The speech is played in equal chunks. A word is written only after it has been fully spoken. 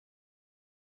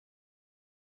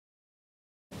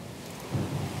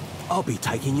I'll be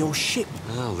taking your ship.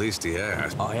 Well, at least he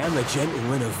asked. I am a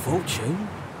gentleman of fortune.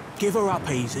 Give her up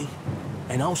easy,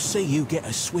 and I'll see you get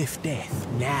a swift death.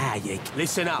 Nah, you...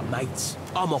 Listen up, mates.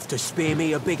 I'm off to spear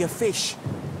me a bigger fish.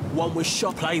 One with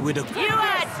shot play with a... You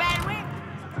heard, Fenwick!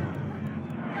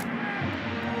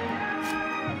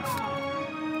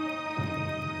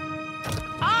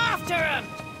 After him!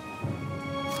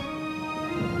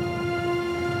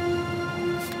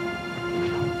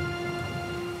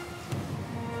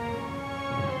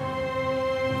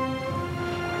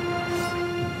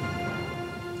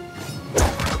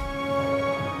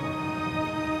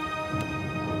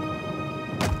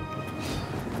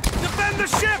 Defend the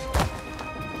ship!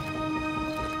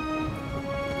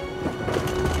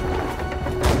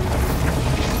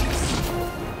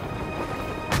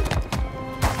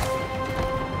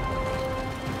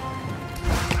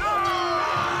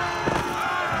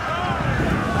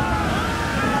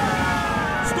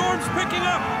 Picking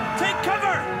up! Take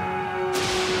cover!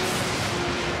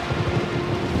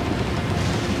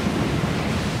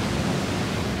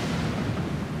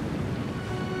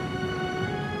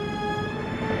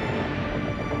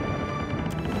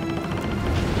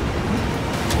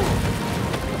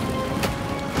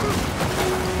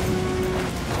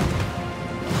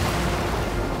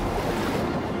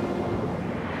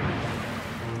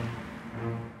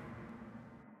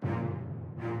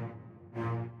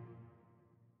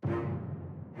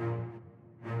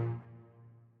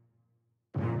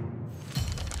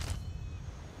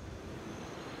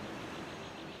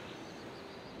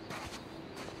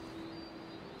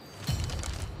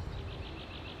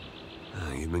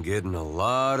 You've been getting a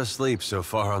lot of sleep so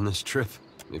far on this trip.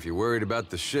 If you're worried about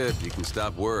the ship, you can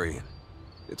stop worrying.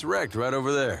 It's wrecked right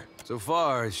over there. So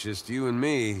far, it's just you and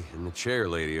me and the chair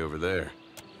lady over there.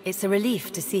 It's a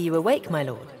relief to see you awake, my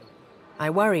lord.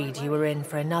 I worried you were in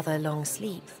for another long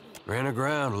sleep. Ran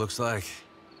aground, looks like.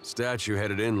 Statue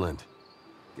headed inland.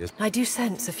 Guess I do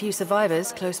sense a few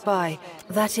survivors close by.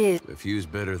 That is... a few's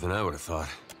better than I would have thought.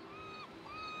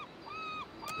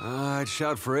 I'd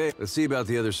shout for it. Let's see about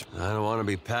the others. I don't want to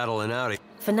be paddling out.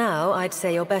 For now, I'd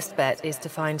say your best bet is to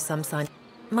find some sign...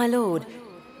 My lord,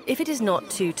 if it is not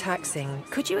too taxing,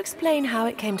 could you explain how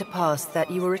it came to pass that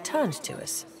you were returned to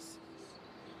us?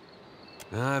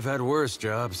 I've had worse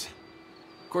jobs.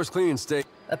 Of course, cleaning steak.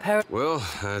 Well,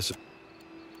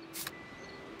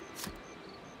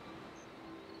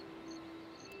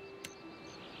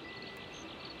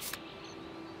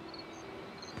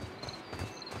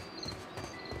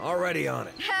 already on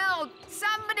it. Help!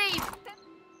 Somebody!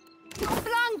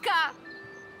 Blanca!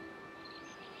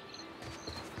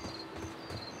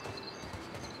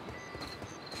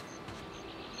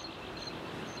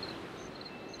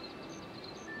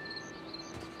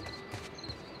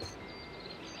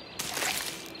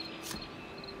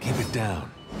 Keep it down.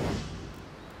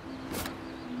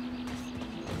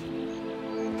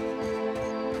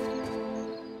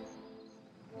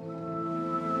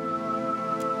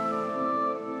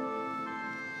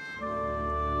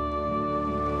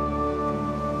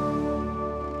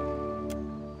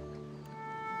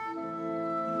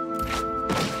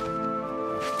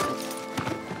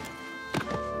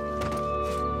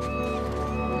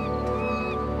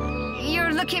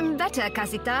 Looking better,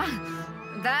 Casita.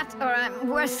 That, or I'm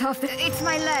worse off. It's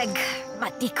my leg,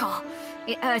 Matico.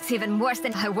 It hurts even worse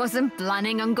than I wasn't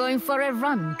planning on going for a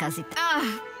run, Casita.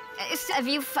 Have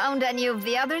you found any of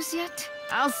the others yet?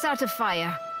 I'll start a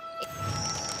fire.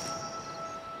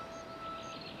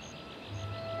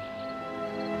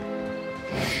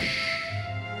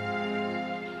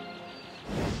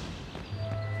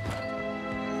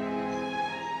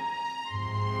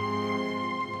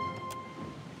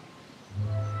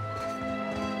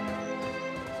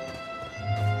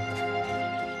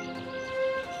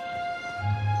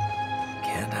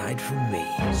 Hide from me.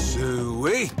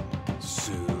 Suey!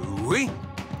 Suey!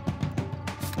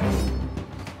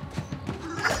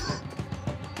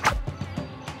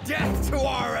 Death to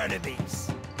our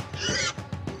enemies!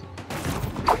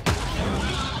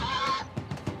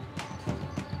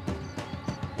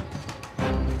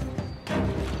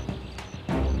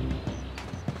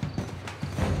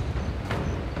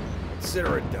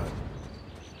 Consider it done.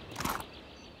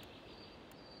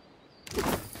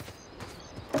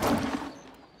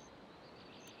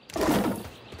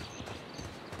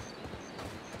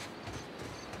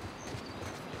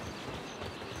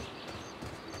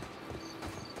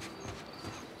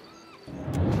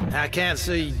 I can't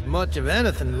see much of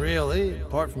anything, really,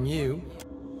 apart from you.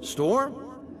 Storm?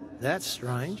 That's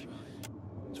strange.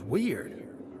 It's weird.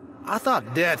 I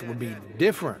thought death would be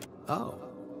different. Oh.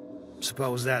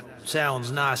 Suppose that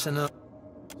sounds nice enough.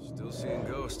 Still seeing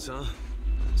ghosts, huh?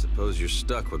 Suppose you're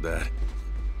stuck with that.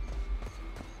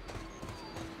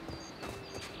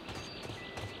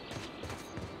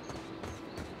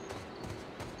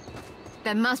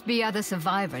 There must be other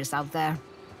survivors out there.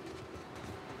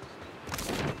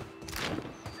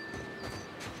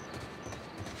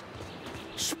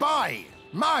 Spy!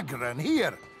 Magran,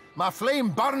 here! My flame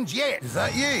burns yet. Is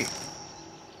that ye?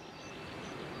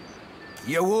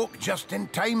 You woke just in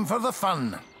time for the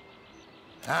fun.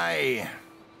 Aye.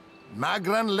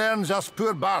 Magran learns us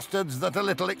poor bastards that a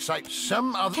little excites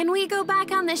some other... Can we go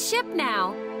back on the ship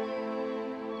now?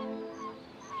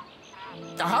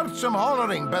 I heard some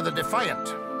hollering by the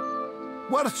Defiant.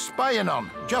 Worth spying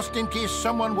on, just in case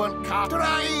someone won't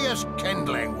dry as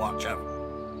kindling, Watcher.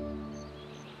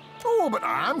 Oh, but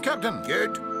I am, Captain.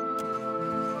 Good.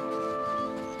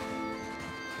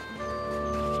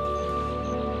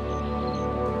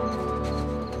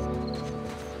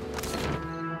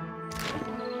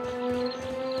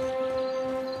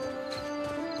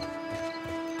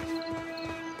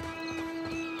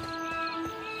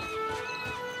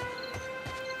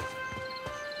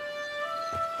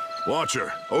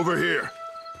 Watcher, over here.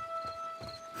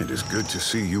 It is good to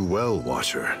see you well,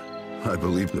 Watcher. I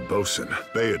believe the bosun,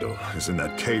 Beadle, is in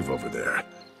that cave over there.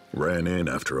 Ran in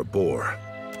after a boar.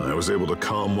 I was able to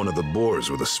calm one of the boars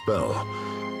with a spell.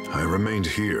 I remained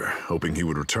here, hoping he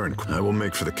would return. I will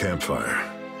make for the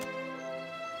campfire.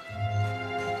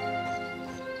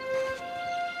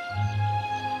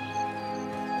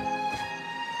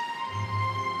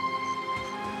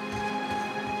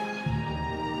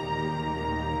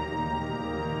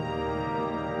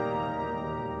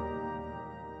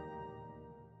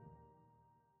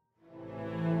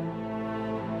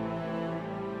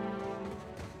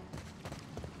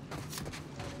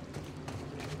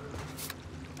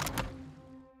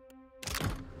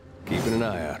 Keeping an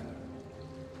eye out.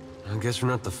 I guess we're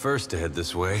not the first to head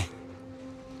this way.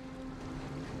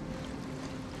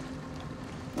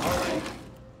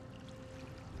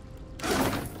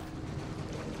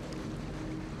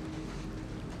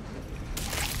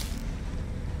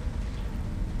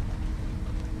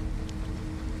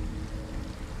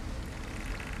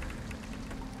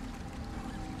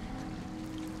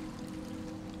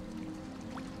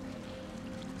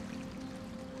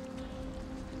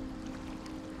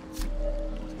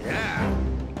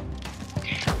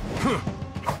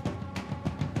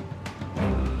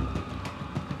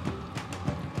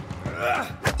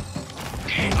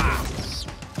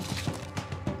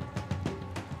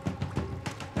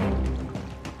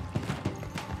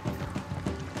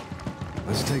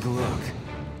 Let's take a look.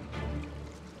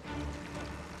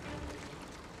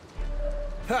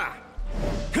 Ha!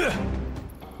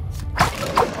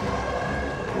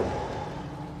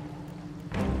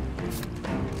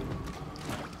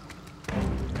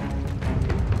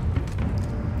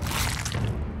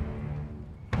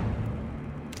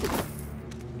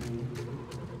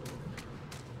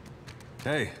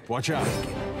 Hey, watch out.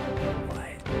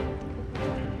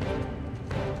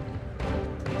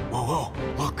 Whoa,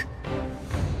 whoa, look.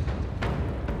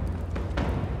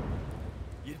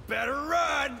 You'd better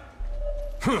run!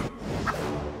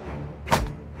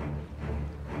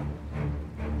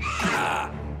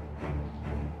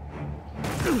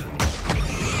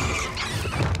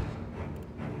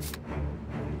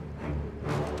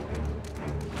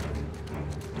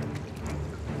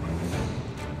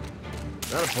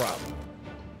 Not a problem.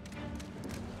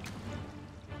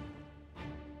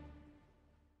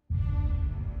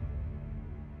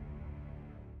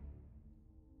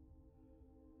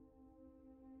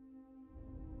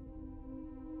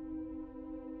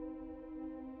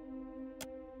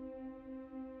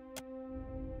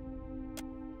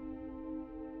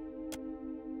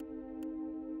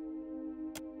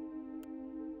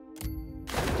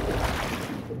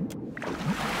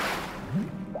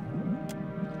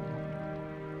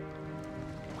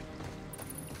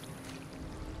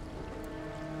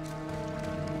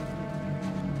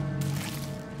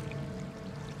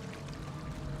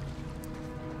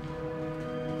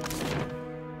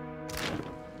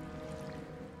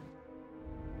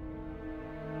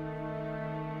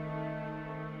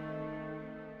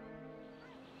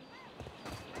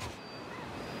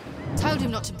 Told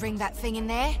him not to bring that thing in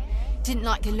there. Didn't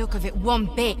like the look of it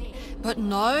one bit. But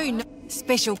no.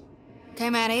 Special.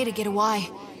 Came out here to get away.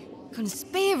 Couldn't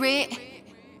spare it.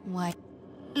 Wait.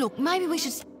 Look, maybe we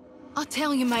should... I'll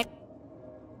tell you, mate.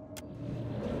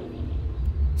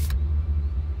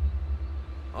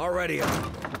 Already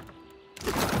up.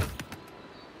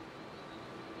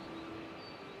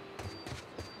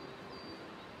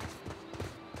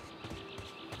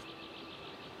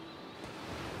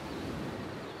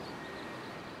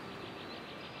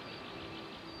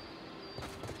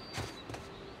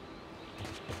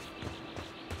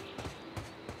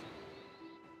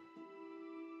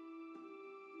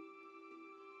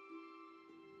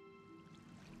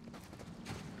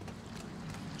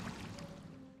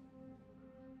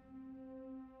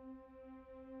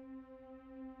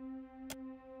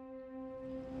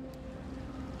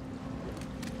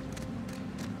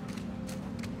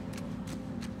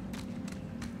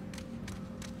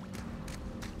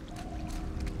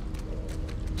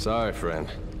 Sorry, friend.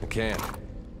 I can't.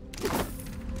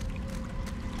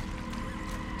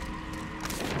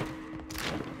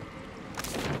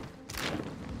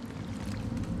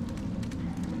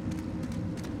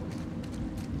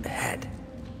 Ahead.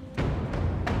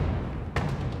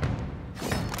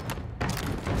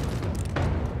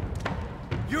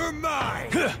 You're mine!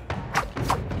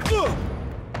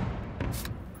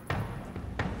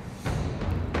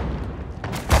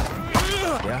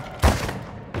 Yeah?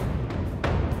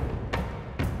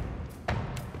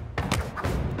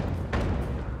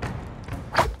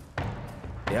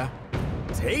 Yeah?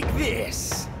 Take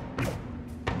this!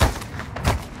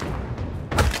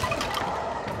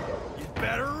 You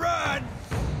better run!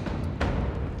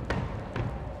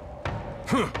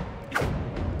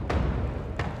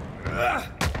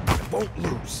 Won't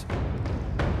lose.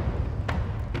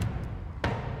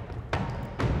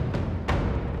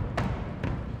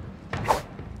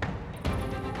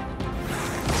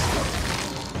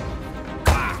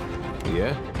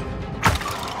 Yeah?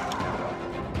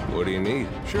 What do you need?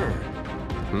 Sure.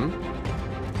 Hmm?